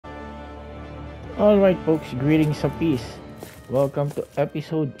Alright folks, greetings of peace. Welcome to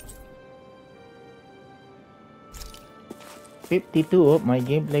episode 52 of my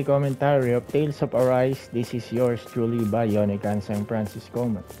gameplay commentary of Tales of Arise. This is yours truly by Yonikan San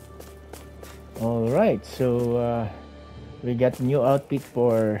Francisco. Alright, so we got new outfit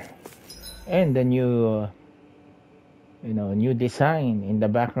for and the new new design in the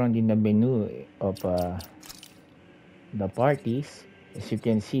background in the menu of the parties. As you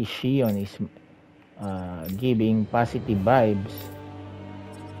can see, Shion is giving positive vibes.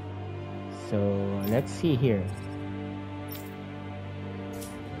 So let's see here.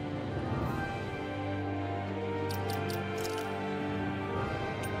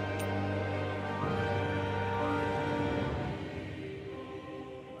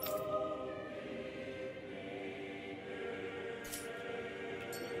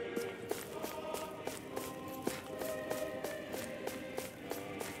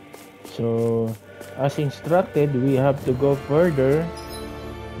 So as instructed, we have to go further.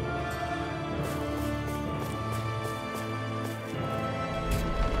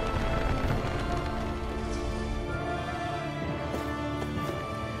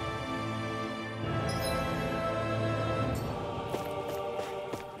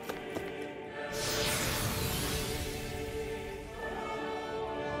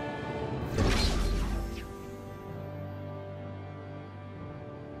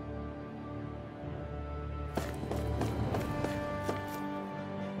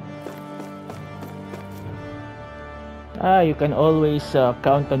 You can always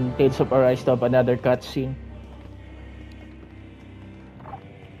count on Tales of Arise to have another cutscene.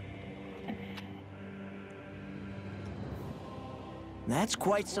 That's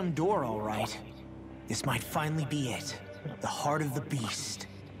quite some door, all right. This might finally be it. The heart of the beast.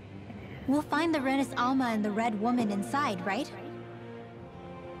 We'll find the Renis Alma and the Red Woman inside, right?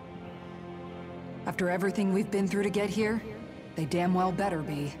 After everything we've been through to get here, they damn well better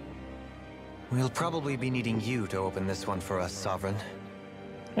be. We'll probably be needing you to open this one for us, Sovereign.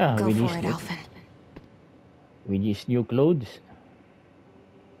 Yeah, Go for it, Alphen. With his new clothes.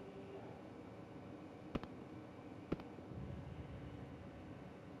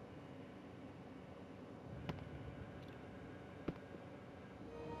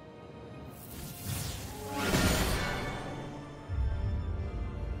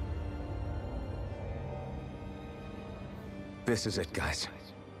 This is it, guys.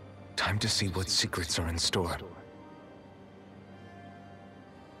 Time to see what secrets are in store.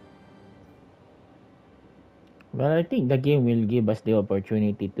 Well, I think the game will give us the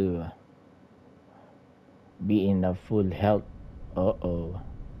opportunity to be in a full health. Uh-oh.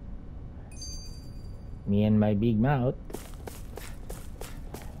 Me and my big mouth.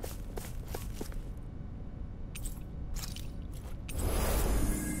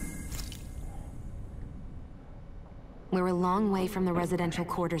 We're a long way from the residential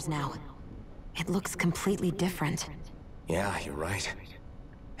quarters now. It looks completely different. Yeah, you're right.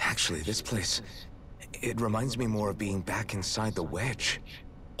 Actually, this place... it reminds me more of being back inside the Wedge.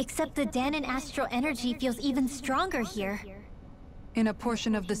 Except the Dahnan astral energy feels even stronger here. In a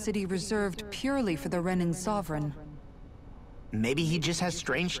portion of the city reserved purely for the Renin Sovereign. Maybe he just has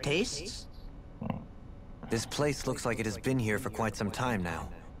strange tastes? This place looks like it has been here for quite some time now.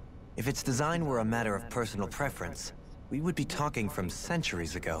 If its design were a matter of personal preference, we would be talking from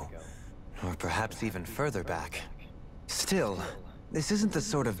centuries ago. Or perhaps even further back. Still, this isn't the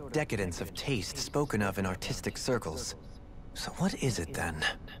sort of decadence of taste spoken of in artistic circles. So what is it then?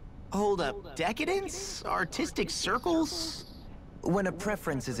 Hold up, decadence? Artistic circles? When a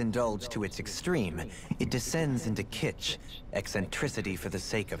preference is indulged to its extreme, it descends into kitsch, eccentricity for the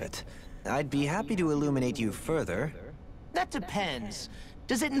sake of it. I'd be happy to illuminate you further. That depends.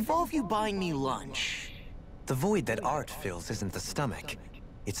 Does it involve you buying me lunch? The void that art fills isn't the stomach,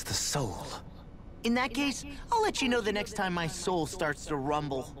 it's the soul. In that case, I'll let you know the next time my soul starts to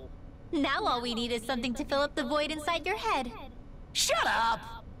rumble. Now all we need is something to fill up the void inside your head. Shut up!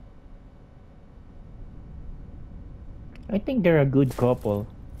 I think they're a good couple.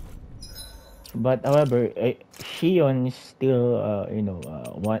 But however, Shion is still,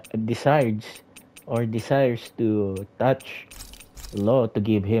 desires to touch Law to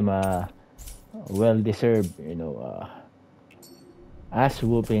give him a well-deserved, ass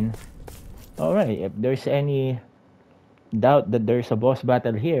whooping. Alright, if there's any doubt that there's a boss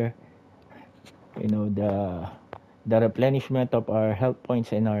battle here, the replenishment of our health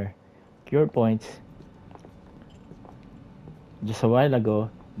points and our cure points just a while ago,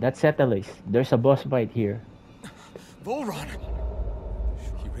 that settles. There's a boss fight here. Volron!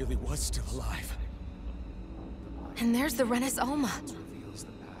 He really was still alive. And there's the Renis Alma.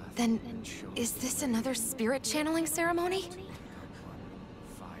 Then, is this another spirit channeling ceremony?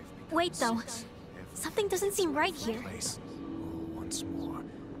 Wait, though. Something doesn't seem right here. Once more,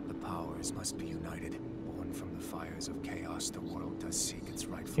 the powers must be united. Born from the fires of chaos, the world does seek its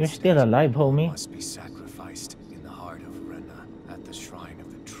rightful You're still alive, homie. must be sacrificed in the heart of Rena, at the shrine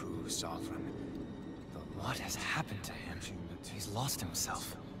of the true sovereign. What has happened to him? He's lost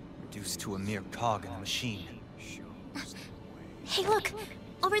himself. Reduced to a mere cog in the machine. Hey, look!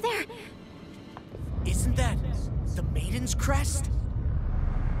 Over there! Isn't that the Maiden's crest?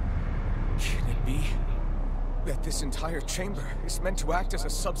 Can it be that this entire chamber is meant to act as a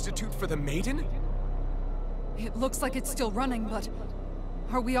substitute for the Maiden? It looks like it's still running, but...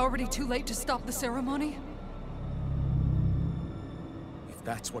 Are we already too late to stop the ceremony? If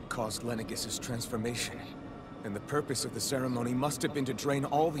that's what caused Lenegis' transformation, then the purpose of the ceremony must have been to drain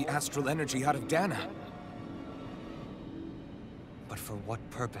all the astral energy out of Dana. But for what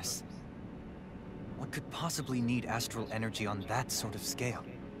purpose? What could possibly need astral energy on that sort of scale?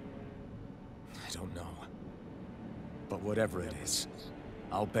 I don't know. But whatever it is,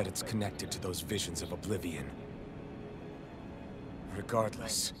 I'll bet it's connected to those visions of oblivion.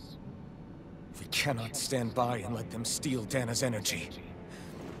 Regardless, we cannot stand by and let them steal Dana's energy.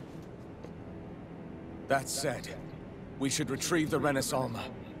 That said, we should retrieve the Renis Alma.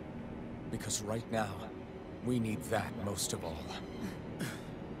 Because right now, we need that most of all.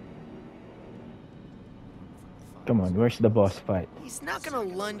 Come on, where's the boss fight? He's not gonna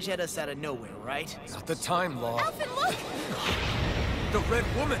lunge at us out of nowhere, right? Not the time, Law. Alphen, look! The Red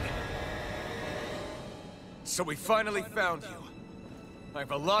Woman! So we finally found you. I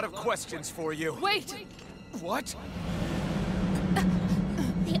have a lot of questions for you. Wait! What?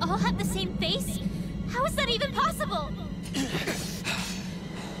 They all have the same face? How is that even possible?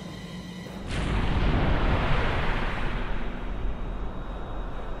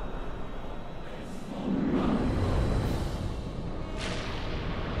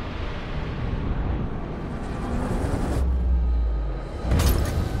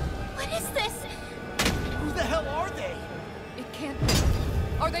 What is this? Who the hell are they? It can't be.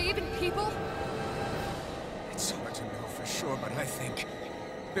 Are they even people? It's hard to know for sure, but I think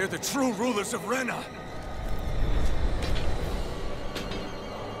they're the true rulers of Rena.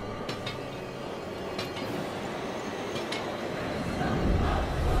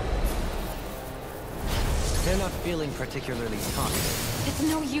 They're not feeling particularly tough. It's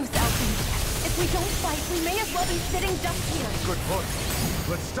no use, Alphen. If we don't fight, we may as well be sitting ducks here. Good point.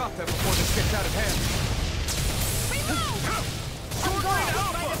 Let's stop them before this gets out of hand. I'm going to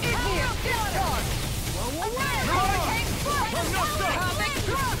Alpha! In here! Discharge! Hurricane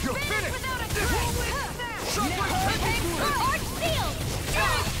Strike! You're finished! Hurricane Arch Shield!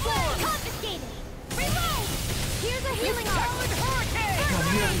 Confiscated! Reload! Here's a healing arm! Hurricane!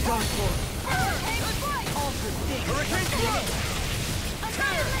 Hurricane Strike! Hurricane Strike!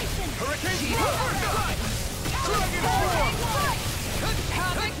 Annihilation! Hurricane Strike! Dragon Form!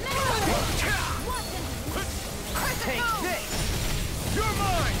 Havoc! Take this! You're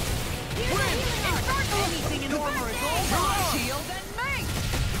mine! Win! Anything in armor is all mine! Shield and make!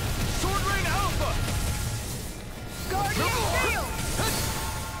 Sword Rain Alpha! Guardian Shield!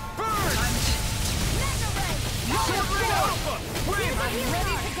 Burn! Mega Ray! Sword Rain Alpha! Win! I'm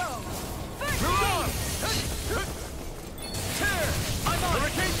ready to go! First Move on! Tear! I'm on!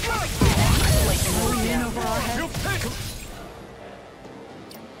 Hurricane Strike! In over our heads. You pick!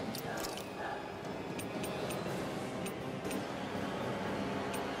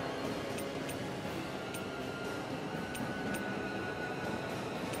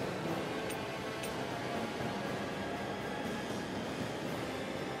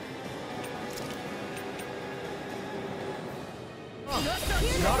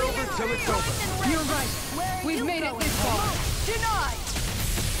 Not over till it's over. You're right. We've made it this far. Denied!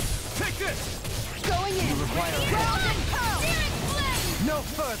 Take this! Going in. Ground and pound! No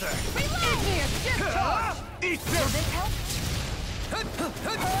further! Igneous discharge! Eat this!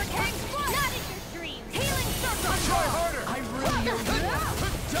 Hurricane Strike! Not in your dreams! Healing Circle! Try harder! I really know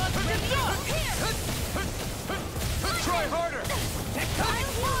Try harder!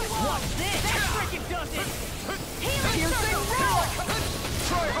 Watch this! That freaking does it! Piercing rock!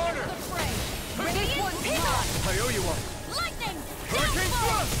 Try harder! This one's mine. I owe you one. Lightning! Hurricane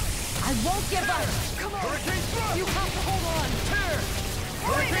Thrust! I won't give up. Come on. Hurricane Thrust! You have to hold on. Tear!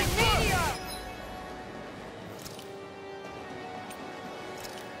 Hurricane Thrust!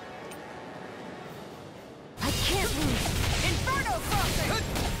 I can't lose. Inferno crossing!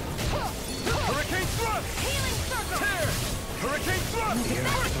 Hurricane Thrust! Healing Circle! Tear! Hurricane Thrust!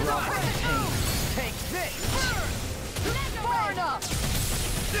 Take this! Burn up.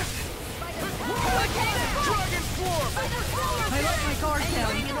 Dragon Swarm! I let my guard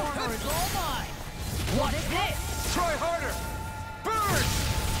down. What's this? Try harder! Burn!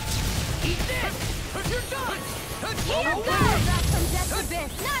 Eat this! You're done! Here goes! Back from death's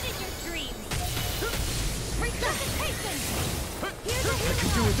abyss! Not in your dreams! Resuscitation! Here's a I can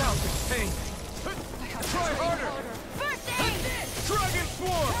do without this pain. Try harder! First aid! Dragon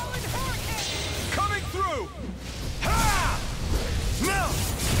Swarm! Coming through! Ha! Now!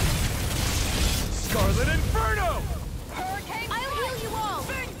 Scarlet Inferno! Hurricane! I'll heal you all!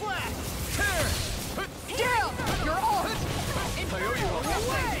 Big blast! Tear! Down! You're off! I owe you one.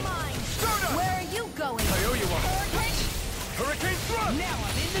 Away! Mine! Stardust! Where are you going? I owe you one. Hurricane Thrust! Now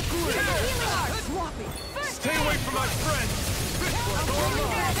I'm in the groove! Healing art! Swapping! Stay away from my friends! This one's all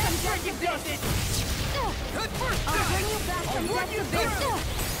mine! You does it! I'll bring you back from death's abyss!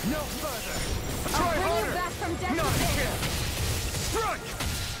 No further! I'll Try bring you harder! back from death's Not abyss! again! Strike!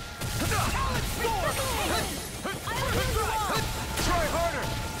 Try harder!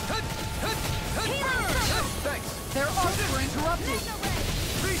 Thanks! Their arms were interrupted!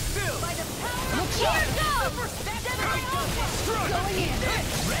 Be still! Here goes! Strike! Going in!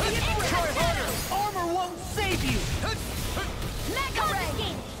 Try harder! Armor won't save you! Mega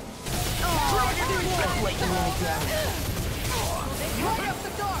Ray! Dragon Wait, you won't die. Right up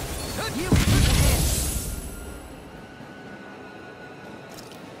the dark! You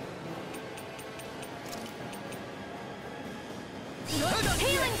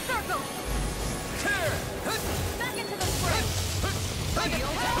Healing circle! Tear! Back into the fray!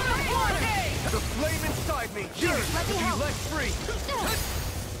 The flame inside me yearns let to me be help. let free!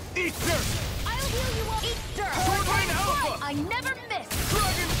 Eat dirt! I'll heal you all! Eat dirt! Swordline Alpha! I never miss!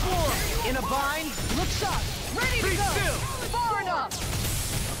 Dragon Swarm! In a bind? look sharp! Ready to Be go! still! Far enough!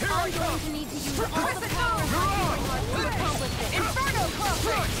 Here I I'm going come! to need to use all the power of my You're on! healing art to accomplish this! Inferno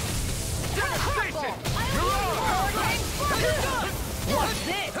cluster! Devastation! I'll You're heal you on! all! What's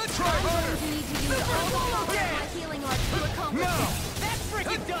this? Try I'm harder! going to need to use all the power of my healing art to accomplish Now! this! That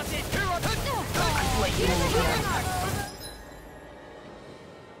frickin' does it! Here I come! Wait, you Here's the won't healing die. art!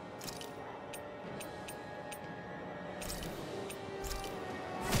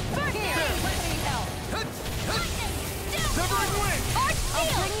 Severing Wind!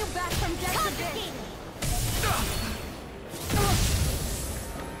 I'll bring you back from death's abyss!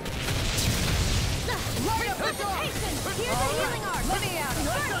 Right up the door! Here's the healing art! Let me out!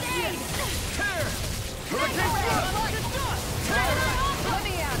 First aid! Tear! Hurricane Thrust! Let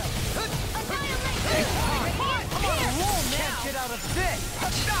me at him! Annihilation! Can't get out of this!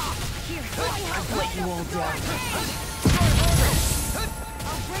 Wait, you won't die.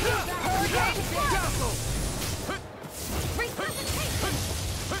 I'll bring you back from death's abyss! Dazzle! Resuscitation!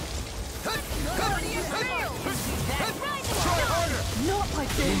 Try harder! Not like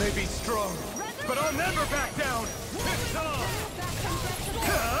You this! may be strong, but I'll never back down! It's on!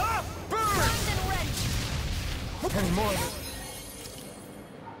 Ah! Burn! Any more?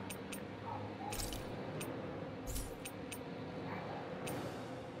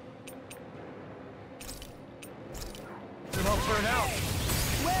 Then I'll burn out!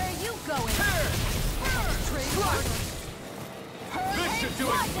 Where are you going? Tear! Strike! This should do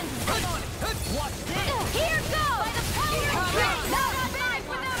it! What's this? Here goes! By the power of grace! Not a five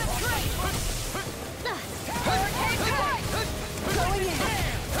without a trace! Going in!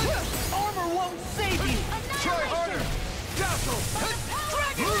 Armor won't save you! Try harder! Dazzle!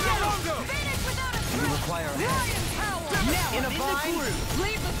 Lunarongo! Finish without a You trace! require help. Ryan Powell! Now In a I'm in the bind? groove!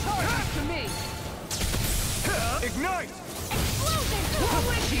 Leave the charges to me! Ignite! Explosion!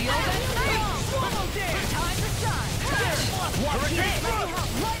 Shield and faith! Swallow dare! Time to shine! Hurricane Thrust!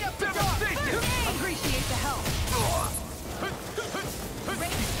 Right up the dark! Devastation! Appreciate the help!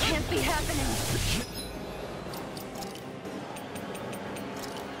 Can't be happening!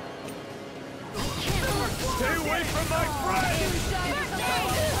 Stay away from my friends!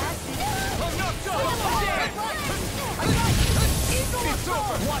 I'm not done! It's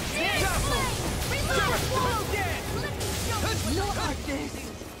over! What's this? Not like this!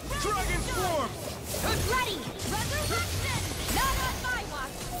 Dragon Swarm! Ready! Resurrection! Not on my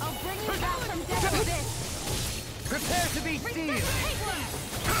watch! I'll bring you back from death's abyss! Prepare to be sealed!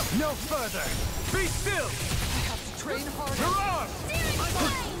 No further! Be still! Train harder! You're on!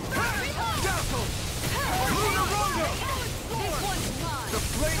 Dazzle! Lunarongo! This one's mine! The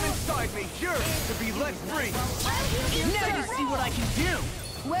flame inside me yearns to be let free! Now you see what I can do!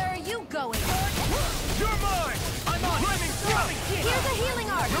 Where are you going? You're mine! I'm on! Flaming Thrust! Here's a healing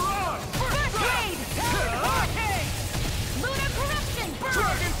art! You're on! First aid! Lunar corruption!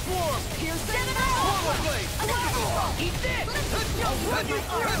 Dragon Swarm! Here's the Swallow Blade! Eat this!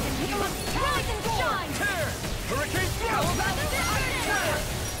 Rise and shine! Hurricane How about this?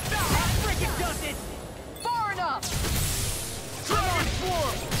 That freaking does it! Far enough! Dragon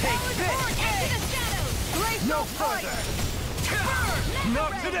Swarm! Take this! Into the shadows! Grace No will fight! further! Burn!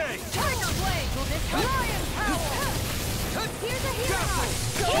 Not today! Tiger Blade! Will this lion power! Here's a hero!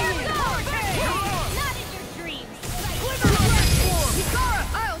 Here's not in your dreams! Hikara,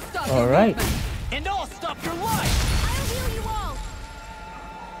 I'll stop you. All right. And I'll stop your life! I'll heal you all!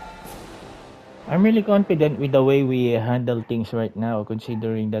 I'm really confident with the way we handle things right now,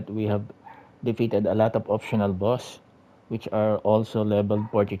 considering that we have defeated a lot of optional boss, which are also leveled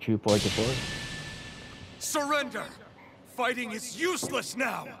 43, 44. Surrender! Fighting is useless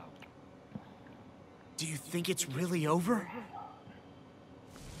now! Do you think it's really over?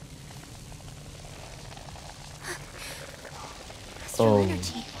 Oh,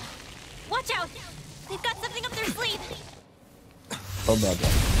 Energy. Watch out! They've got something up their sleeve! oh, baba.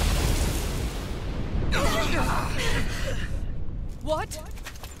 What?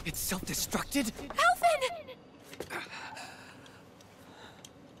 It's self-destructed? Alphen!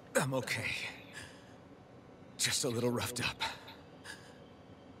 I'm okay. Just a little roughed up.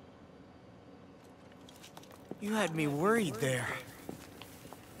 You had me worried there.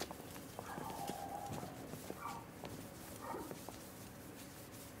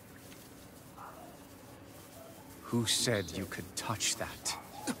 Who said you could touch that?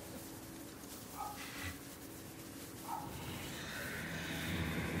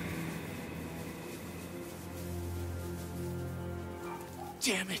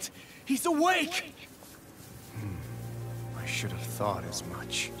 Damn it! He's awake! I should have thought as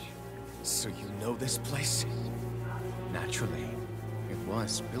much. So you know this place? Naturally, it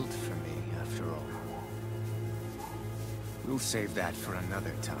was built for me, after all. We'll save that for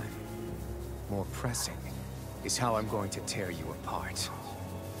another time. More pressing is how I'm going to tear you apart.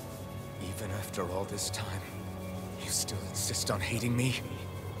 Even after all this time, you still insist on hating me?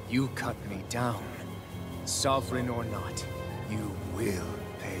 You cut me down. Sovereign or not, you will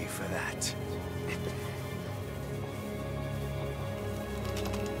pay for that.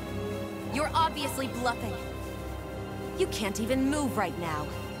 You're obviously bluffing. You can't even move right now.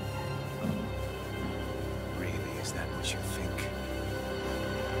 Really, is that what you think?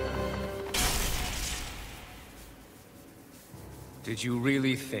 Did you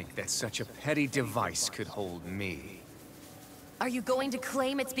really think that such a petty device could hold me? Are you going to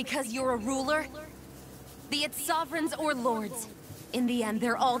claim it's because you're a ruler? Be it sovereigns or lords. In the end,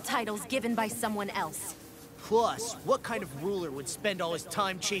 they're all titles given by someone else. Plus, what kind of ruler would spend all his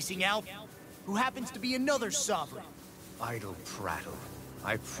time chasing Alphen, who happens to be another sovereign? Idle prattle.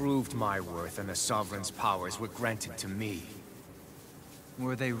 I proved my worth and the Sovereign's powers were granted to me.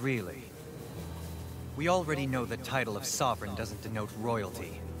 Were they really? We already know the title of Sovereign doesn't denote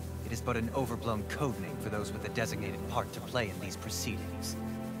royalty. It is but an overblown codename for those with a designated part to play in these proceedings.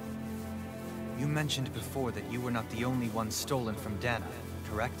 You mentioned before that you were not the only one stolen from Dana,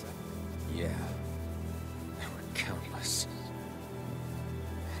 correct? Yeah. There were countless.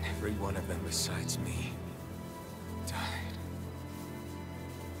 And every one of them besides me died.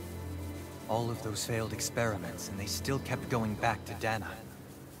 All of those failed experiments, and they still kept going back to Dana.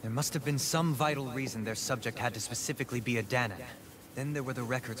 There must have been some vital reason their subject had to specifically be a Danan. Then there were the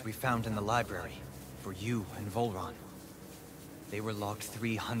records we found in the library, for you and Volron. They were logged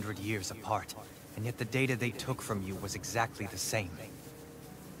 300 years apart, and yet the data they took from you was exactly the same.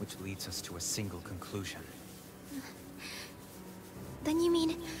 Which leads us to a single conclusion. Then you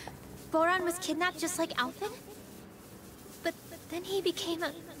mean... Boron was kidnapped just like Alphen? But then he became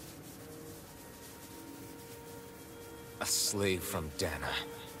a... A slave from Dana.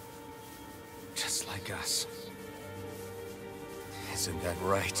 Just like us. Isn't that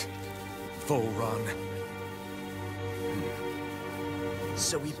right, Volron?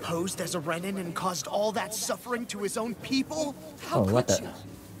 So he posed as a Renan and caused all that suffering to his own people? How Oh, could what you? a...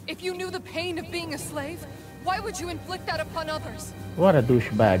 If you knew the pain of being a slave, why would you inflict that upon others? What a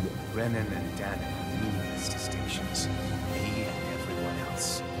douchebag. Renan and Dana are meaningless distinctions. Me and everyone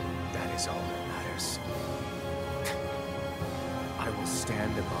else. That is all that matters. I will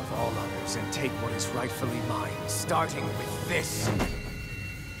stand above all others and take what is rightfully mine, starting with this.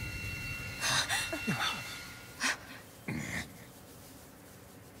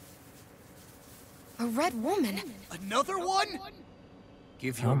 A red woman? Another one?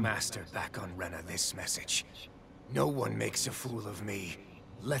 Give your master back on Rena this message. No one makes a fool of me.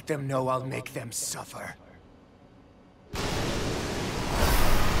 Let them know I'll make them suffer.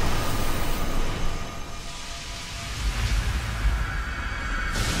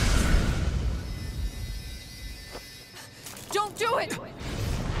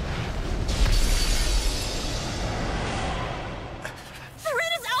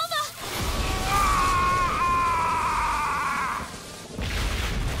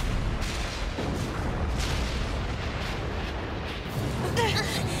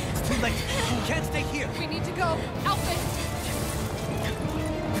 It's too late. We can't stay here. We need to go. Outfit!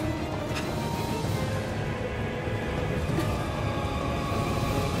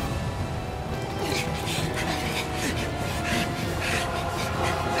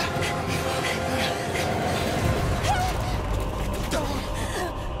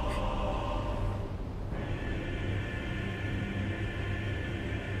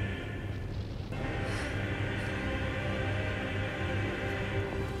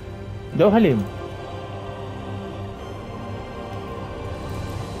 Jauh Halim.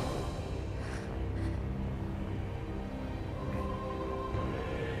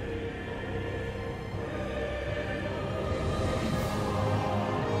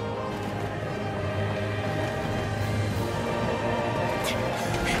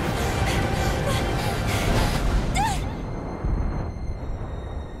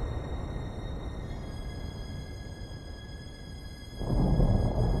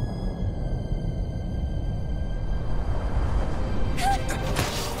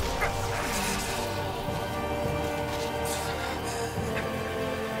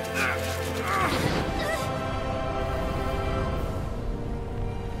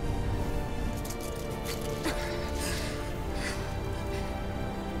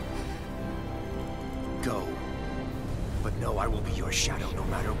 Go. But know I will be your shadow no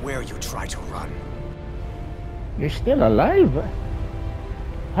matter where you try to run. You're still alive?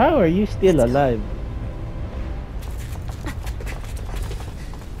 How are you still alive?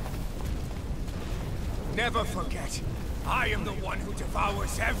 Never forget, I am the one who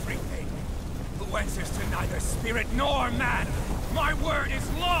devours everything. Who answers to neither spirit nor man. My word is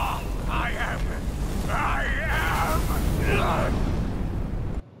law. I am.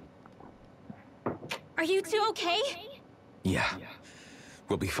 Are you two okay? Yeah.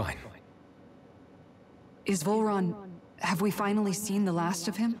 We'll be fine. Is Volron... Have we finally seen the last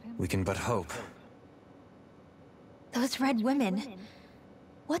of him? We can but hope. Those red women.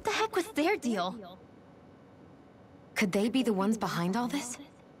 What the heck was their deal? Could they be the ones behind all this?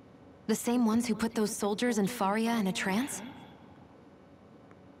 The same ones who put those soldiers in Faria in a trance?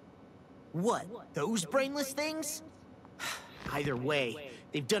 What? Those brainless things? Either way,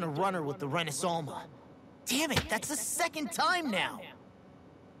 they've done a runner with the Renasolma. Damn it, that's the second time now!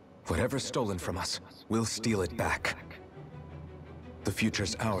 Whatever's stolen from us, we'll steal it back. The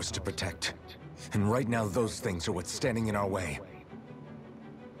future's ours to protect. And right now those things are what's standing in our way.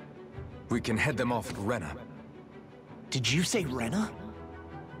 We can head them off at Rena. Did you say Rena?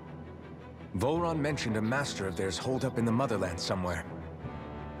 Volron mentioned a master of theirs holed up in the motherland somewhere.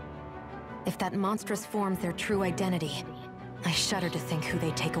 If that monstrous form's their true identity, I shudder to think who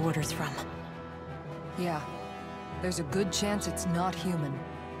they take orders from. Yeah. There's a good chance it's not human.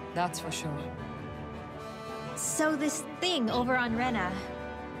 That's for sure. So this thing over on Rena,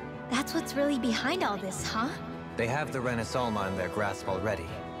 that's what's really behind all this, huh? They have the Renasolma in their grasp already,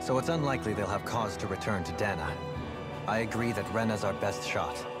 so it's unlikely they'll have cause to return to Dana. I agree that Rena's our best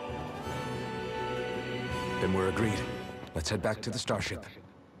shot. Then we're agreed. Let's head back to the starship.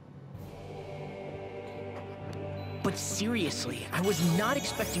 But seriously, I was not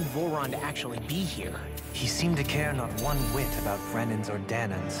expecting Volron to actually be here. He seemed to care not one whit about Renans or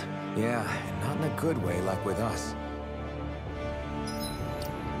Danans. Yeah, and not in a good way like with us.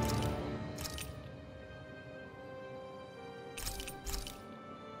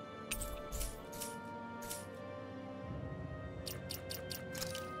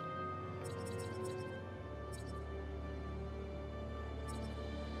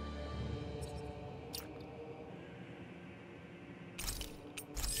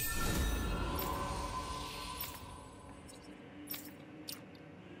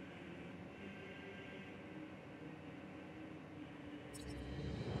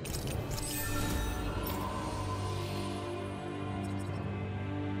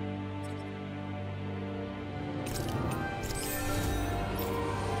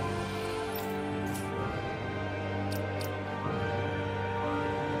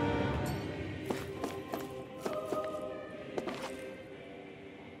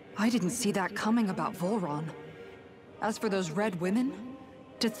 I didn't see that coming about Volron. As for those red women,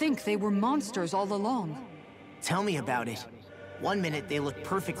 to think they were monsters all along. Tell me about it. One minute they look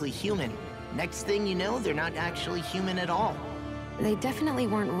perfectly human. Next thing you know, they're not actually human at all. They definitely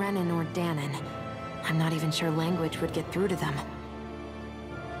weren't Renan or Danan. I'm not even sure language would get through to them.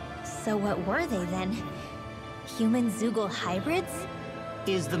 So what were they then? Human Zoogle hybrids?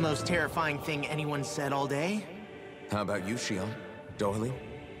 Is the most terrifying thing anyone said all day. How about you, Shion? Dohalim?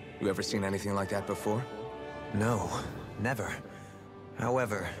 You ever seen anything like that before? No, never.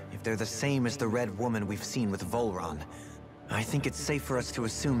 However, if they're the same as the Red Woman we've seen with Volron, I think it's safe for us to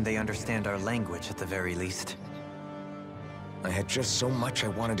assume they understand our language at the very least. I had just so much I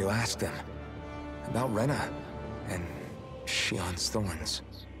wanted to ask them. About Rena, and Shionne's thorns.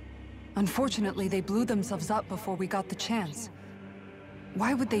 Unfortunately, they blew themselves up before we got the chance.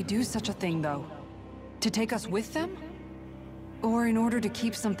 Why would they do such a thing, though? To take us with them? Or in order to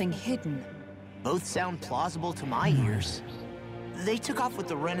keep something hidden? Both sound plausible to my ears. They took off with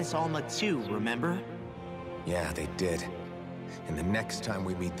the Renis Alma too, remember? Yeah, they did. And the next time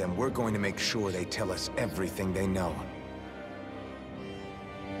we meet them, we're going to make sure they tell us everything they know.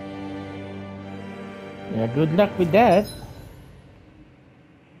 Yeah, good luck with that.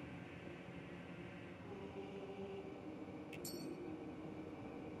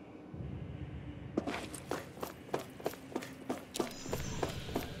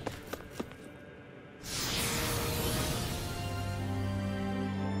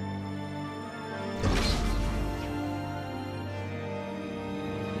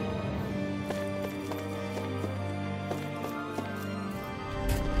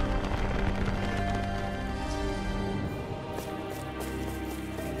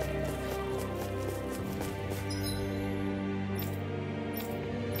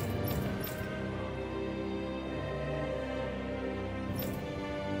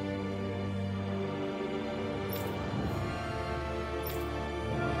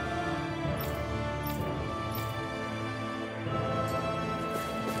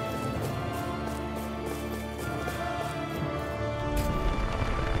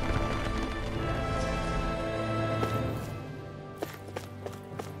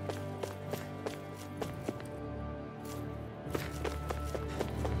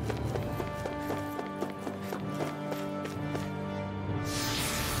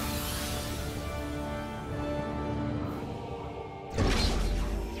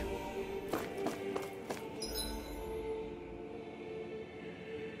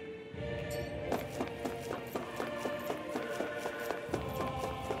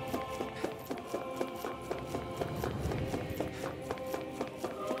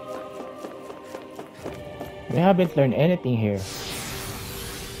 We haven't learned anything here.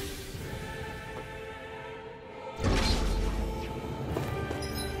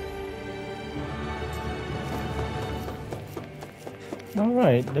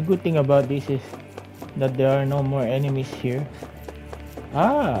 Alright, the good thing about this is that there are no more enemies here.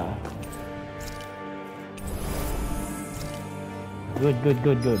 Ah! Good, good,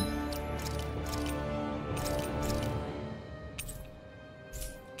 good, good.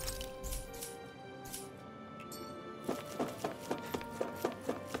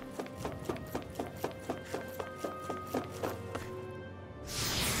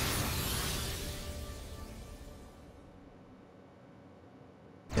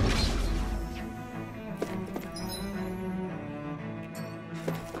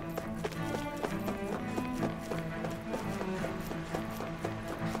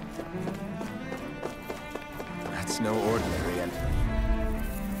 That's no ordinary enemy.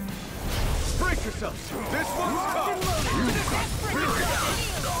 Brace yourselves! This one's tough!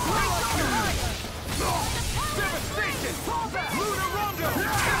 Devastation! Luna Rondo!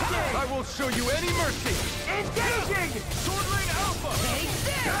 I won't show you any mercy! Engaging! Swordling Alpha! Take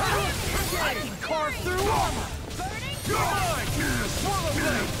this! I can carve through armor! You're mine! Swallow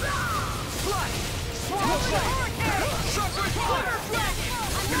Blade! Slash! Swallow Blade! Chakra Slash!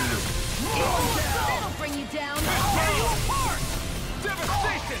 That'll bring you down. Tear you apart!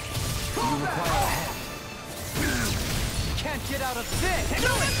 Devastation! You require help. Can't get out of this! Do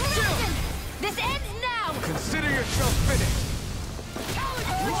it! Still! This ends now! Consider yourself finished!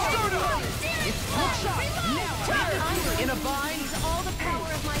 In a bind, all the power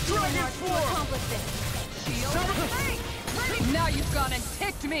of my healing art to accomplish this. Now you've gone and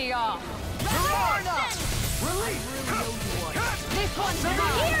ticked me off! This one's mine.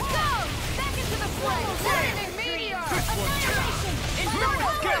 Here goes! Back into the fray! Lightning meteor! Annihilation! Inferno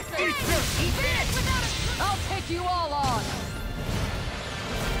blessing! Finish without a... I'll take you all on!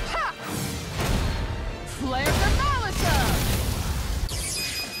 Ha! Flare thermometer!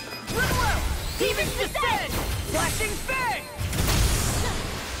 Demons descend! Flashing Fang!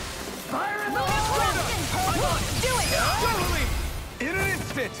 Fire in the Do it! Totally! In an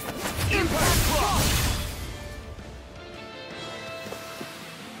instant! Impact block!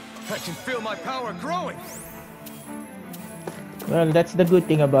 I can feel my power growing! Well, that's the good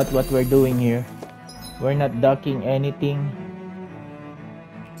thing about what we're doing here. We're not ducking anything.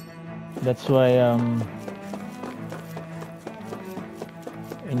 That's why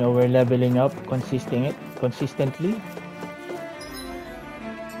you know, we're leveling up consistently.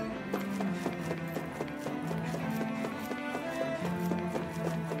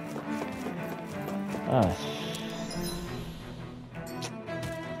 Ah,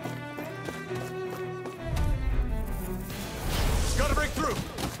 Gotta break through!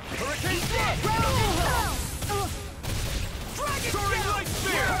 Hurricane Thrust! Soaring Light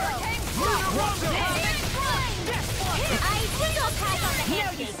Spear! Lunar Rondo! I will pass on the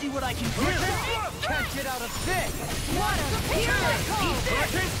Now you see what I can do! Can't get out of this! Water!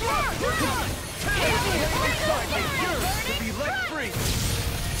 Hurricane Thrust! Yours to be let free!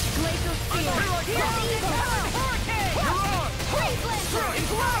 Glacial Steel! Hurricane! You're on! Freeze Lancer! I'm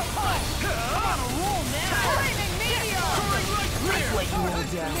on a roll now! Flaming Meteor! Soaring Light Spear! Let you all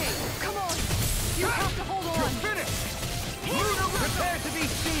down. Come on! You have to hold on! Finish! Lunar prepare to be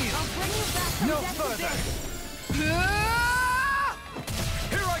seized! I'll bring you back from No death to further! death.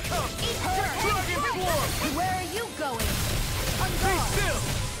 Here I come! Dragon Swarm! Where are you going? On Be guard! still!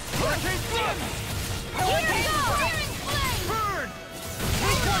 Hurricane Thrust! Here we go! Searing Flame! Burn!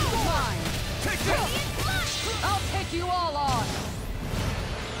 This one's mine! Take this! I'll take you all on!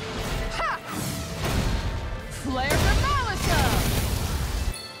 Ha! Flare Demolisher!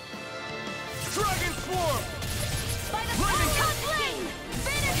 Dragon Swarm! By the Lightning! power of flame!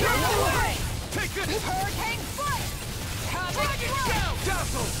 Finish Get him! away! Take this! Hurricane Foot! Dragon Shout!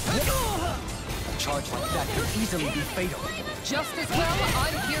 Dazzle! A charge like that could easily be fatal. Just as well,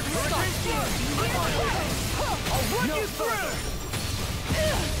 I'm here to stop you! I'll run you through!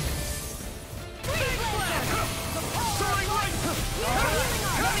 Soaring Light!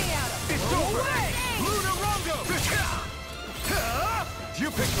 It's over! Lunar Rondo! You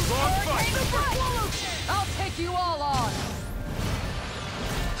picked the wrong fight! I'll take you all on!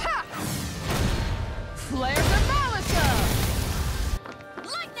 Ha! Flare Demolisher!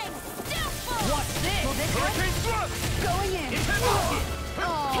 Lightning! Downfall! What's this? Hurricane Thrust! Going in!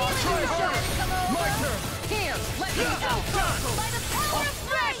 Healing Try shot! hard! Come over! My turn! Here, let me go! By the power of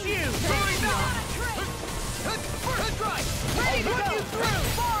flame! You! Sorry, no! Ready to I'll run go! you through!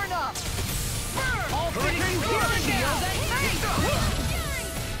 Far enough! Hurricane Thrust!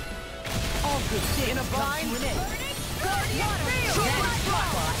 All good things In a come bind? to an end. Guardian Field! That's my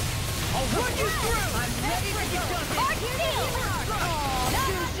spot! I'll run you through! I'm ready to go!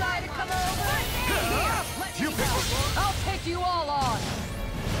 Too shy to come over! You picked the wrong... I'll take you all on!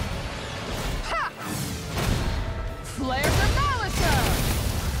 Ha! Flare Demolisher!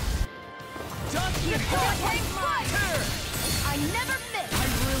 Hurricane Flight! Tear! I never miss!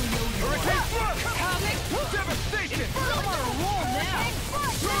 Hurricane Thrust! Devastation! I'm on a roll now.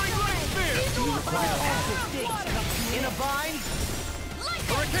 Soaring Light Spear! In a bind?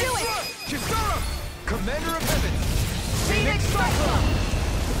 Hurricane Thrust! Kisara! Commander of Heaven! Phoenix Cyclone!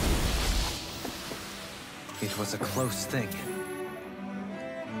 It was a close thing.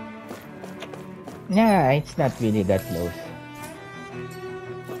 nah, it's not really that close.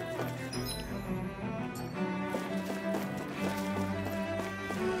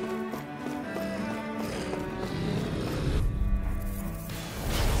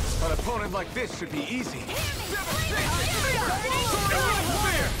 An opponent like this should be easy. Devastation! Soaring Light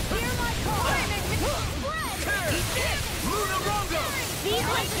Spear! Hear my call! Tear! Lunar Rondo! These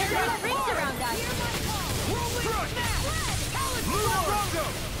lights carry rings around us! Crush! Lunar Rondo!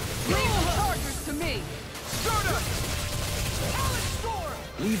 Leave the chargers to me! Stardust!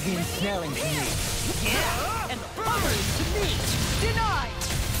 Leave the ensnaring to me. And burn! To me. Denied!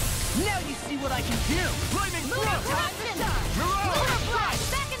 Now you see what I can do. Lightning Lunar Thrust! Toxin! You're Lunar on! Blast!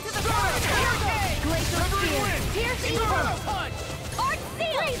 Back into the Stardust! forest! Glacial Severing Spear! Wind! Pierce Burn! Evil! Punch! Art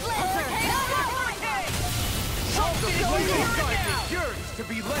Seal! Freeze Lancer! Lightning Strike is yours to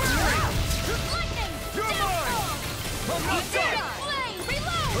be let free! Lightning! You're mine! I'm not done! Flame!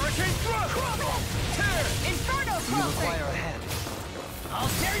 Reload! Hurricane Thrust! Tear! Inferno You Crossing! require a hand.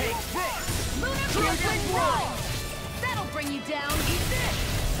 I'll take this. Lunar Dragon Piercing Roll! Roll! That'll bring you down! Eat this!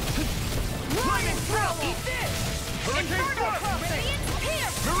 Lightning Thrust! Eat this! Hurricane Inferno Thrust! Crossing!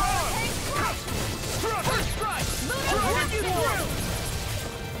 Pierce! You're on! Hurricane Thrust! Thrust! First strike! Lunar I'll run you Storm! through!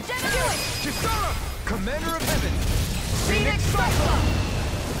 Generate! Kisara! Commander of Heaven! Phoenix Cyclone!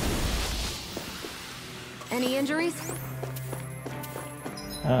 Any injuries?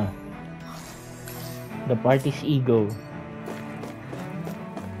 Ah. The party's ego.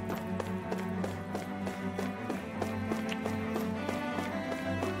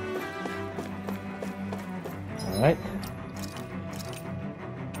 Alright.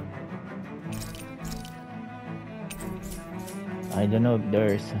 I don't know if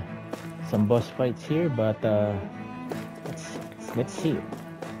there's some boss fights here, but let's see.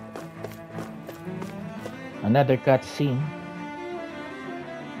 Another cutscene.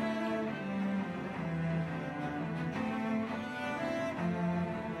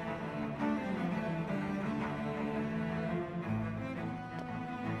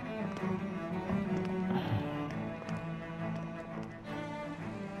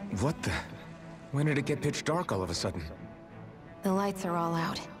 What the? When did it get pitch dark all of a sudden? The lights are all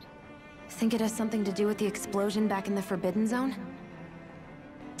out. Think it has something to do with the explosion back in the Forbidden Zone?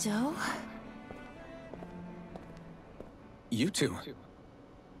 Doe? You two.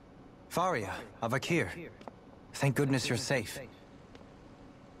 Faria, Avakir. Thank goodness you're safe.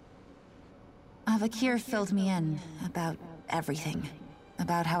 Avakir filled me in about everything.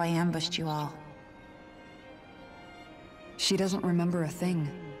 About how I ambushed you all. She doesn't remember a thing,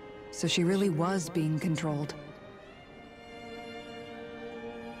 so she really was being controlled.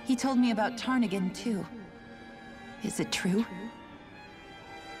 He told me about Tarnigan, too. Is it true?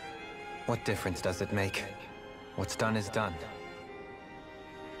 What difference does it make? What's done is done.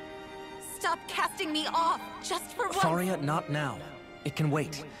 Stop casting me off, just for once! Faria, not now. It can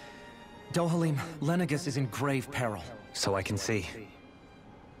wait. Dohalim, Lenegis is in grave peril. So I can see.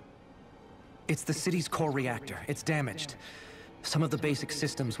 It's the city's core reactor. It's damaged. Some of the basic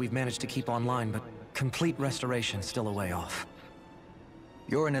systems we've managed to keep online, but complete restoration's still a way off.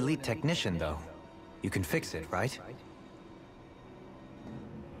 You're an elite technician, though. You can fix it, right?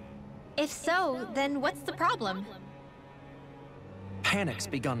 If so, then what's the problem? Panic's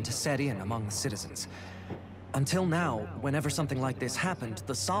begun to set in among the citizens. Until now, whenever something like this happened,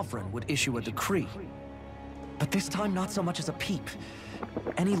 the Sovereign would issue a decree. But this time, not so much as a peep.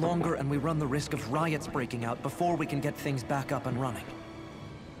 Any longer, and we run the risk of riots breaking out before we can get things back up and running.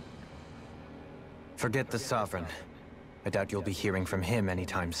 Forget the Sovereign. I doubt you'll be hearing from him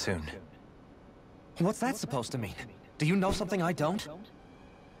anytime soon. What's that supposed to mean? Do you know something I don't?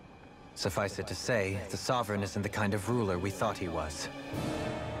 Suffice it to say, the Sovereign isn't the kind of ruler we thought he was.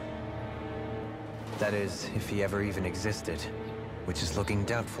 That is, if he ever even existed, which is looking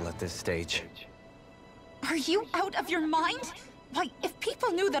doubtful at this stage. Are you out of your mind? Why, if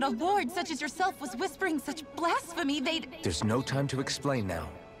people knew that a lord such as yourself was whispering such blasphemy, they'd... There's no time to explain now.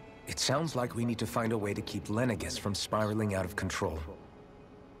 It sounds like we need to find a way to keep Lenegis from spiraling out of control.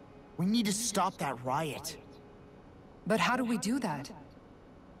 We need to stop that riot. But how do we do that?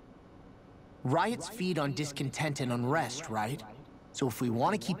 Riots feed on discontent and unrest, right? So if we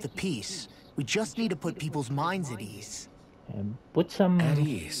want to keep the peace, we just need to put people's minds at ease. And put some... At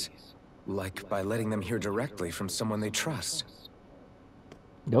ease. Like by letting them hear directly from someone they trust.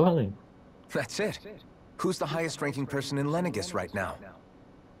 Dohalim. That's it. Who's the highest-ranking person in Lenegis right now?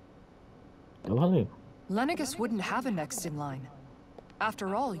 Dohalim. Lenegis wouldn't have a next in line.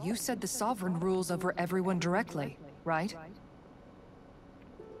 After all, you said the Sovereign rules over everyone directly, right?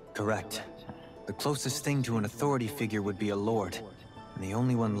 Correct. The closest thing to an authority figure would be a lord. And the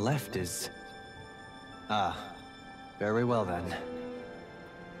only one left is... Ah. Very well then.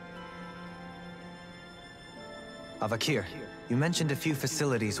 Avakir, you mentioned a few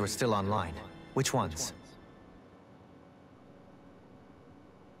facilities were still online. Which ones?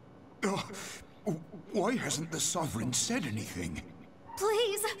 Why hasn't the Sovereign said anything?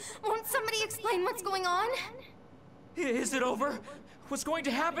 Please, won't somebody explain what's going on? Is it over? What's going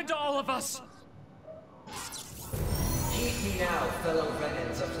to happen to all of us? Heed me now, fellow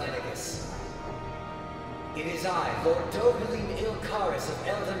remnants of Lenegis. It is I, Lord Dohalim Ilkaris of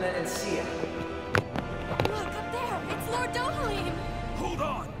Eldaman and Sia. Look, up there! It's Lord Dohalim! Hold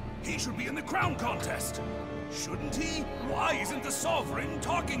on! He should be in the crown contest! Shouldn't he? Why isn't the Sovereign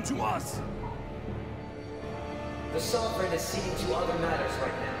talking to us? The Sovereign is seeing to other matters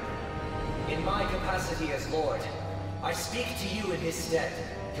right now. In my capacity as Lord, I speak to you in his stead.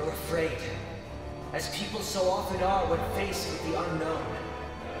 You're afraid. As people so often are when faced with the unknown.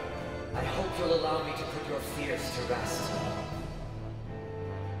 I hope you'll allow me to put your fears to rest.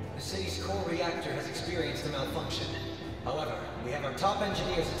 The city's core reactor has experienced a malfunction. However, we have our top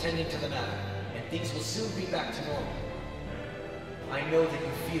engineers attending to the matter, and things will soon be back to normal. I know that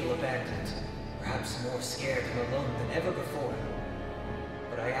you feel abandoned, perhaps more scared and alone than ever before.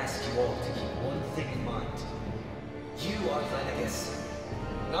 But I ask you all to keep one thing in mind. You are Lenegis,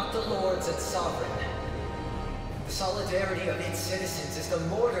 not the Lords and Sovereign. The solidarity of its citizens is the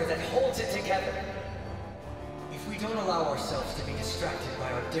mortar that holds it together. If we don't allow ourselves to be distracted by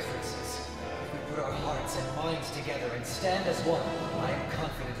our differences, if we put our hearts and minds together and stand as one, I am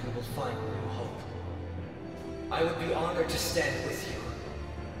confident we will find new hope. I would be honored to stand with you.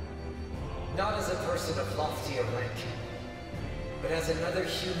 Not as a person of loftier rank, but as another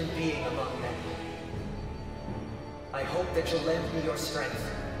human being among men. I hope that you'll lend me your strength,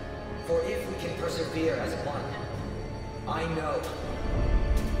 for if we can persevere as one, I know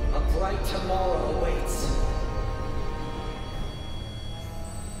a bright tomorrow awaits.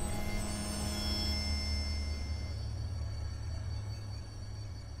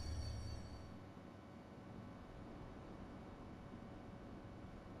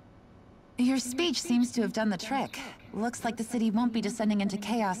 Your speech seems to have done the trick. Looks like the city won't be descending into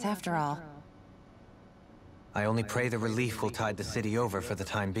chaos after all. I only pray the relief will tide the city over for the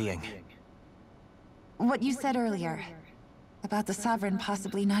time being. What you said earlier, about the Sovereign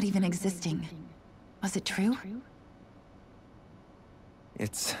possibly not even existing, was it true?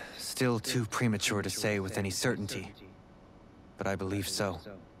 It's still too premature to say with any certainty, but I believe so.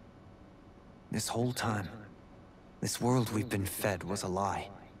 This whole time, this world we've been fed was a lie,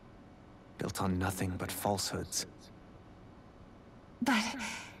 built on nothing but falsehoods. But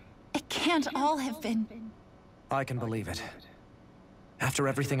it can't all have been... I can believe it. After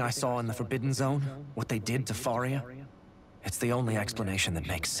everything I saw in the Forbidden Zone, what they did to Faria, it's the only explanation that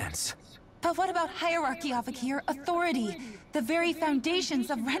makes sense. But what about hierarchy, Avakir? Authority? The very foundations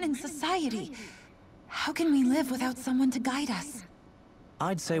of Renan society? How can we live without someone to guide us?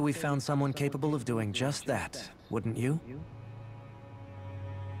 I'd say we found someone capable of doing just that, wouldn't you?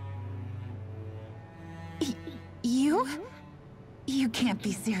 You? You can't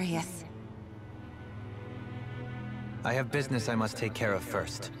be serious. I have business I must take care of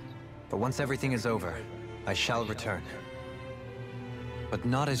first. But once everything is over, I shall return. But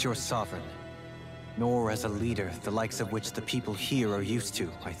not as your sovereign, nor as a leader the likes of which the people here are used to,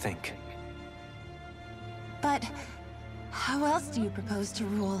 I think. But how else do you propose to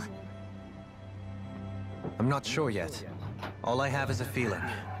rule? I'm not sure yet. All I have is a feeling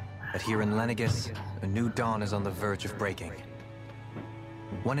that here in Lenegis, a new dawn is on the verge of breaking.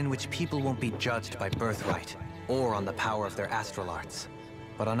 One in which people won't be judged by birthright, or on the power of their astral arts,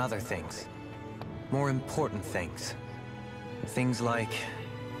 but on other things. More important things. Things like...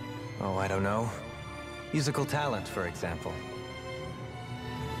 oh, I don't know. Musical talent, for example.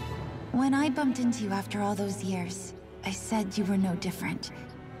 When I bumped into you after all those years, I said you were no different.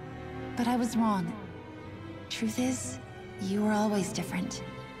 But I was wrong. Truth is, you were always different.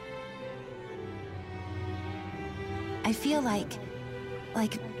 I feel like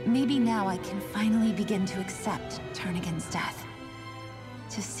maybe now I can finally begin to accept Turnagain's death.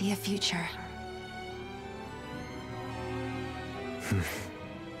 To see a future.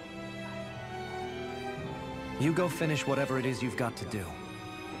 You go finish whatever it is you've got to do.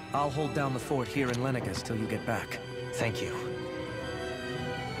 I'll hold down the fort here in Lenegis till you get back. Thank you.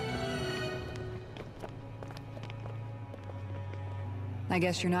 I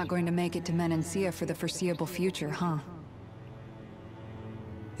guess you're not going to make it to Menancia for the foreseeable future, huh?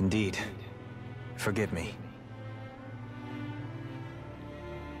 Indeed. Forgive me.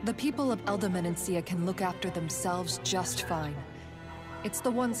 The people of Elda Menancia can look after themselves just fine. It's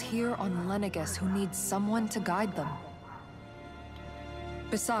the ones here on Lenegis who need someone to guide them.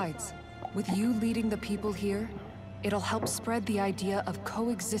 Besides, with you leading the people here, it'll help spread the idea of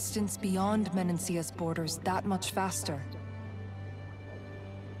coexistence beyond Menancia's borders that much faster.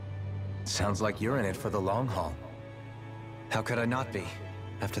 Sounds like you're in it for the long haul. How could I not be,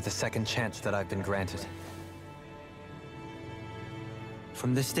 after the second chance that I've been granted?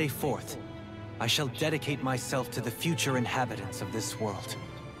 From this day forth, I shall dedicate myself to the future inhabitants of this world.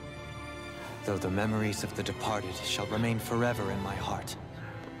 Though the memories of the departed shall remain forever in my heart.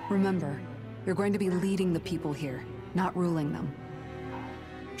 Remember, you're going to be leading the people here, not ruling them.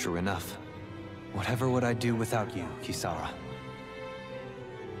 True enough. Whatever would I do without you, Kisara?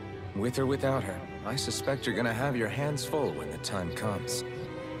 With or without her, I suspect you're gonna have your hands full when the time comes.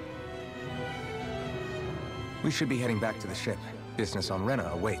 We should be heading back to the ship. Business on Rena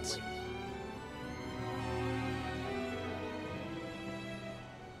awaits.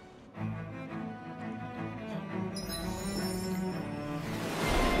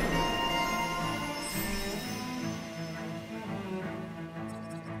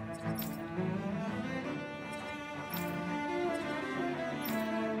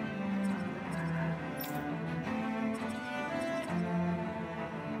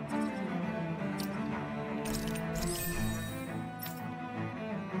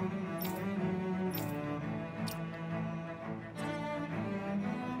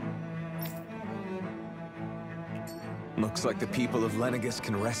 Looks like the people of Lenegis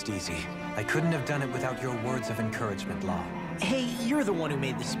can rest easy. I couldn't have done it without your words of encouragement, Law. Hey, you're the one who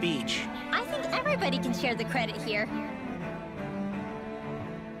made the speech. I think everybody can share the credit here.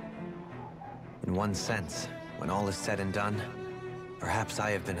 In one sense, when all is said and done, perhaps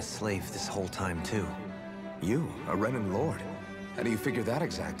I have been a slave this whole time too. You, a Renan Lord? How do you figure that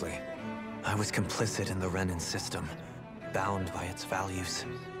exactly? I was complicit in the Renan system, bound by its values,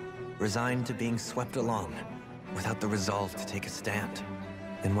 resigned to being swept along, without the resolve to take a stand.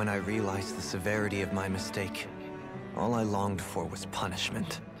 And when I realized the severity of my mistake, all I longed for was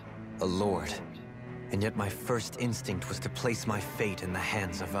punishment. A lord. And yet my first instinct was to place my fate in the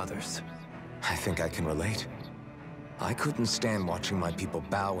hands of others. I think I can relate. I couldn't stand watching my people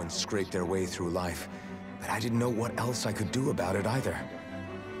bow and scrape their way through life, but I didn't know what else I could do about it either.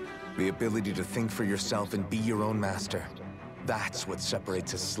 The ability to think for yourself and be your own master. That's what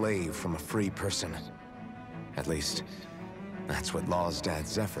separates a slave from a free person. At least, that's what Law's dad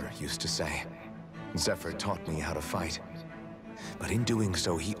Zephyr used to say. Zephyr taught me how to fight. But in doing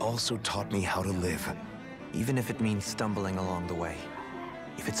so, he also taught me how to live. Even if it means stumbling along the way.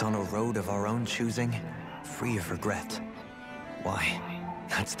 If it's on a road of our own choosing, free of regret. Why,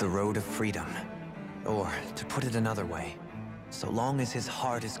 that's the road of freedom. Or, to put it another way, so long as his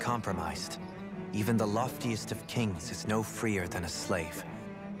heart is compromised, even the loftiest of kings is no freer than a slave.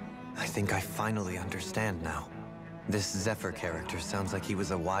 I think I finally understand now. This Zephyr character sounds like he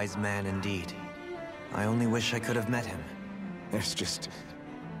was a wise man indeed. I only wish I could have met him. There's just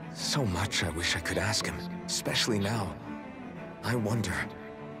so much I wish I could ask him, especially now. I wonder,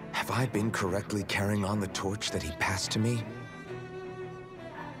 have I been correctly carrying on the torch that he passed to me?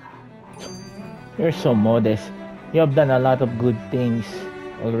 You're so modest. You have done a lot of good things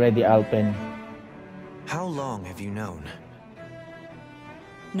already, Alpen. How long have you known?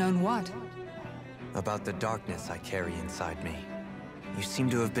 Known what? About the darkness I carry inside me. You seem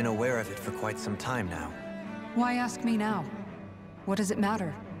to have been aware of it for quite some time now. Why ask me now? What does it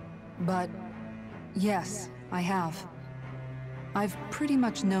matter? But yes, I have. I've pretty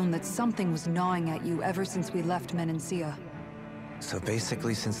much known that something was gnawing at you ever since we left Menancia. So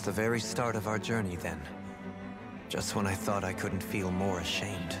basically since the very start of our journey then. Just when I thought I couldn't feel more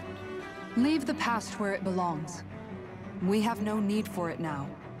ashamed. Leave the past where it belongs. We have no need for it now.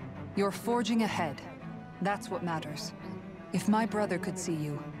 You're forging ahead. That's what matters. If my brother could see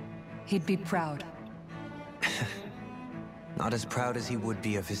you, he'd be proud. Not as proud as he would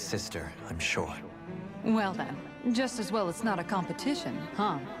be of his sister, I'm sure. Well then, just as well it's not a competition,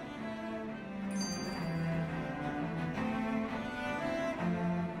 huh?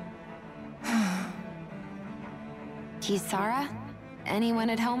 Kisara? Anyone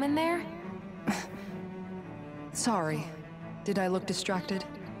at home in there? Sorry. Did I look distracted?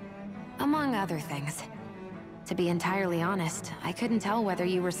 Among other things. To be entirely honest, I couldn't tell whether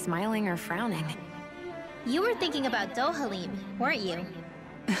you were smiling or frowning. You were thinking about Dohalim, weren't you?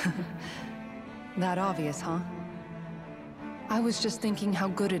 That obvious, huh? I was just thinking how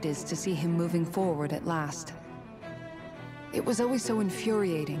good it is to see him moving forward at last. It was always so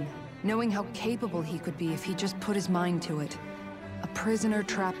infuriating, knowing how capable he could be if he just put his mind to it. A prisoner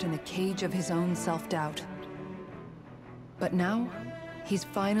trapped in a cage of his own self-doubt. But now, he's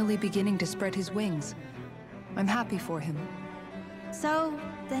finally beginning to spread his wings. I'm happy for him. So,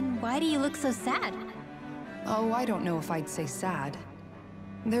 then why do you look so sad? Oh, I don't know if I'd say sad.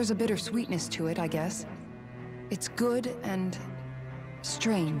 There's a bittersweetness to it, I guess. It's good and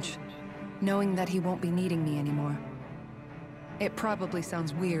strange, knowing that he won't be needing me anymore. It probably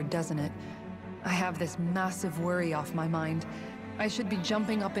sounds weird, doesn't it? I have this massive worry off my mind. I should be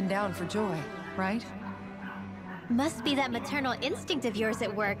jumping up and down for joy, right? Must be that maternal instinct of yours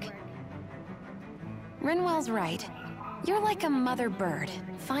at work. Rinwell's right. You're like a mother bird,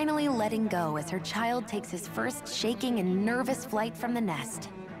 finally letting go as her child takes his first shaking and nervous flight from the nest.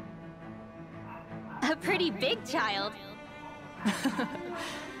 A pretty big child.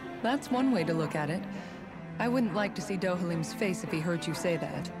 That's one way to look at it. I wouldn't like to see Dohalim's face if he heard you say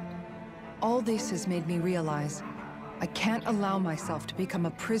that. All this has made me realize I can't allow myself to become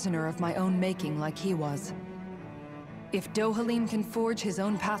a prisoner of my own making like he was. If Dohalim can forge his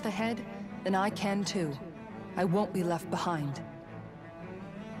own path ahead, then I can too. I won't be left behind.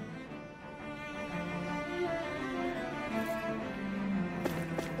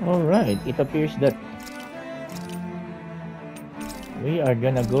 Alright, it appears that we are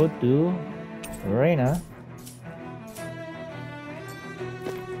gonna go to Reyna.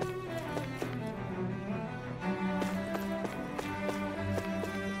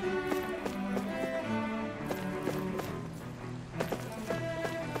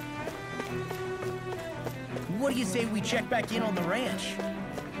 What do you say we check back in on the ranch?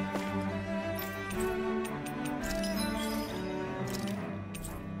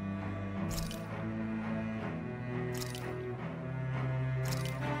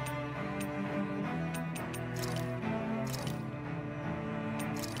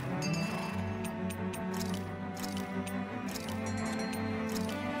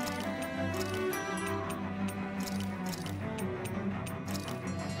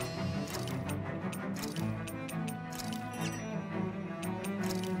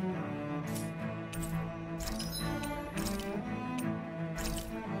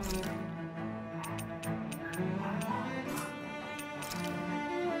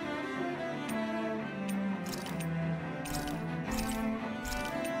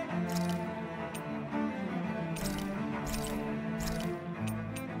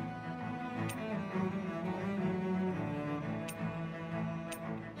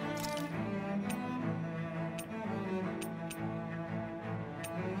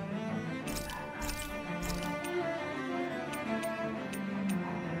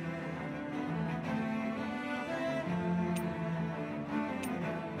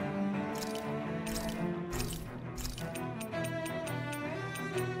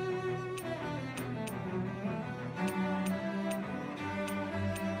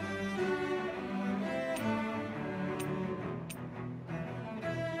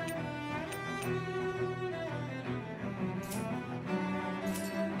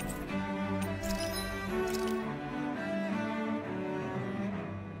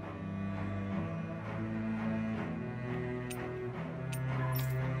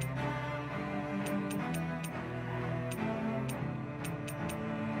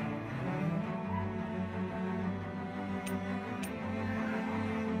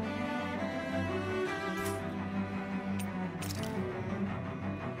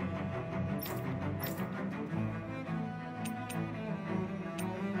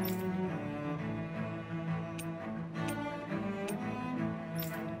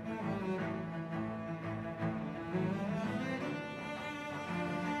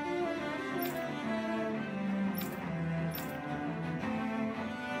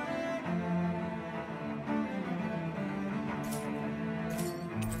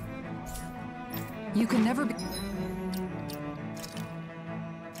 You can never be...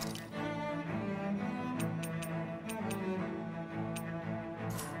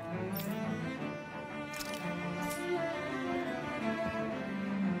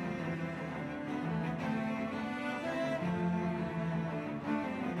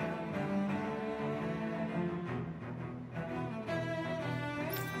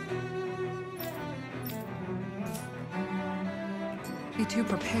 be too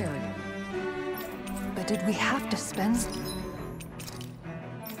prepared. But did we have to spend...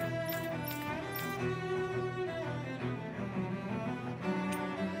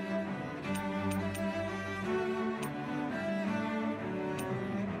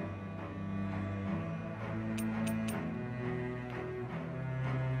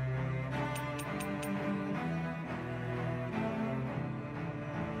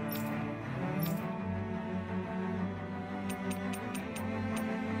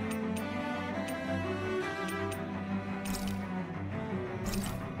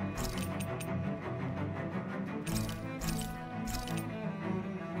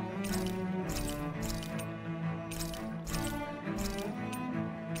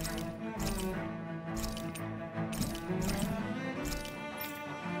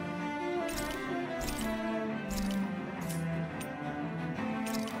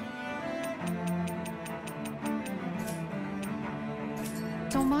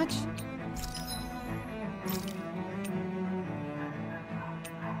 so much?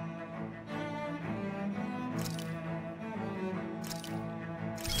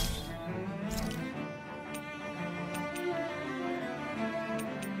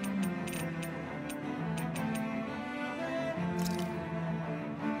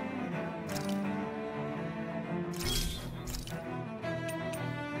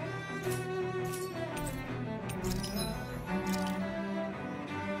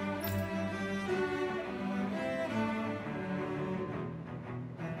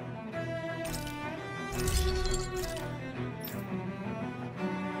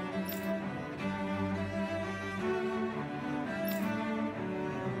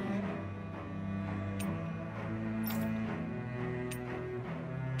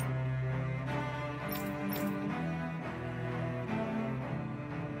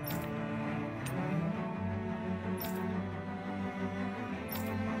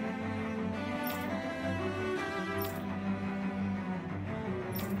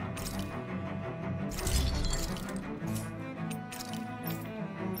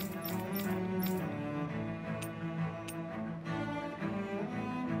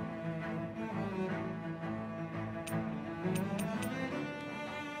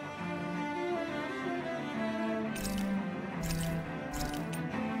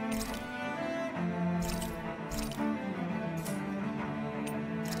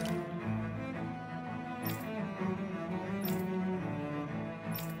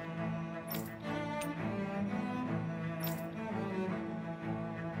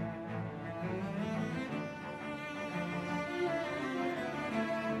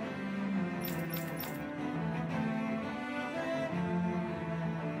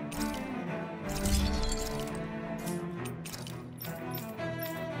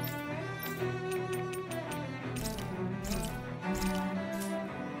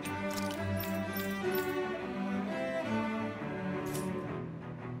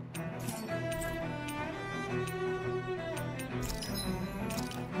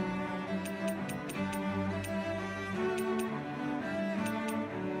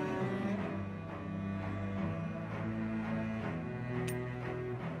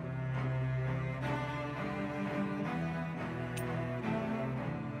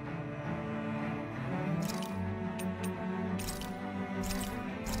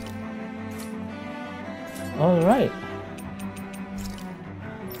 All right.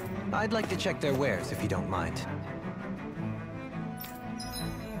 I'd like to check their wares, if you don't mind.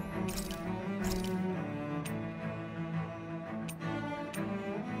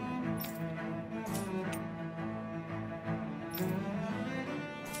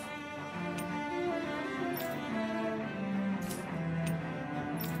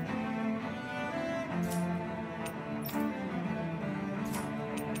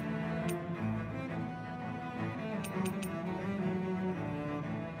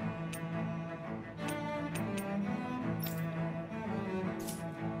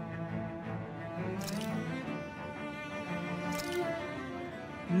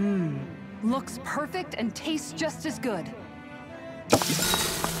 Looks perfect and tastes just as good.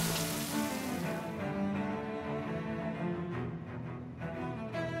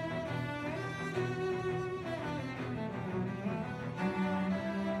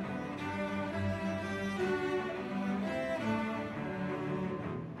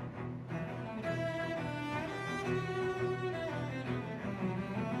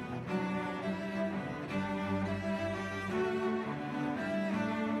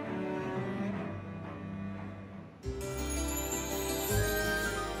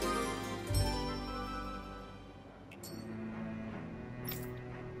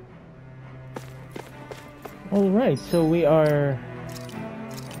 Alright, so we are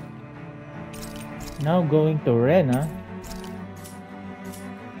now going to Rena.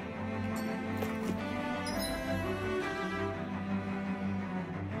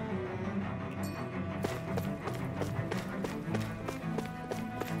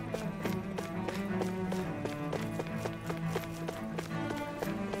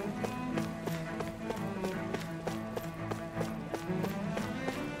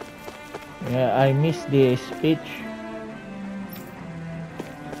 Yeah, I missed the speech.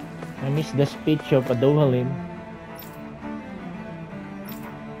 I missed the speech of Adohalim.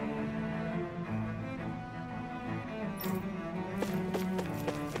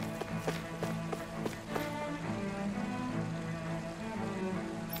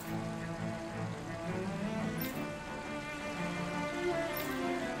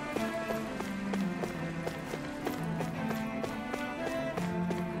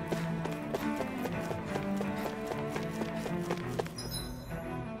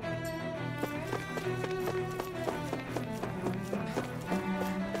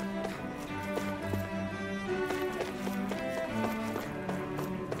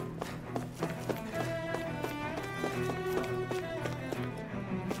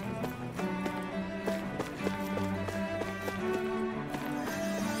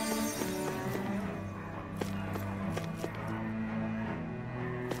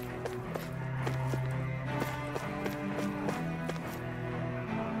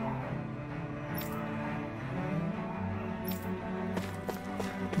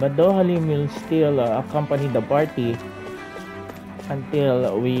 But Dohalim will still accompany the party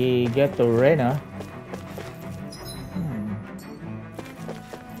until we get to Rena.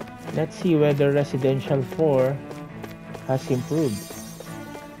 Let's see whether Residential 4 has improved.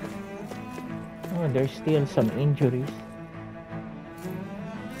 Oh, there's still some injuries.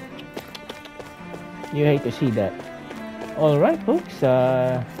 You hate to see that. Alright folks,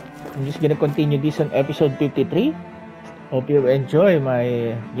 I'm just gonna continue this on episode 53. Hope you enjoy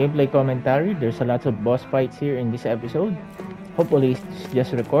my gameplay commentary. There's a lot of boss fights here in this episode. Hopefully it's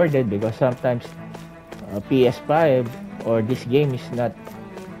just recorded because sometimes PS5 or this game is not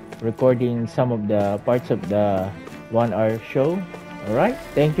recording some of the parts of the 1 hour show. Alright,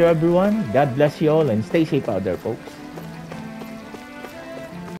 thank you everyone. God bless you all and stay safe out there folks.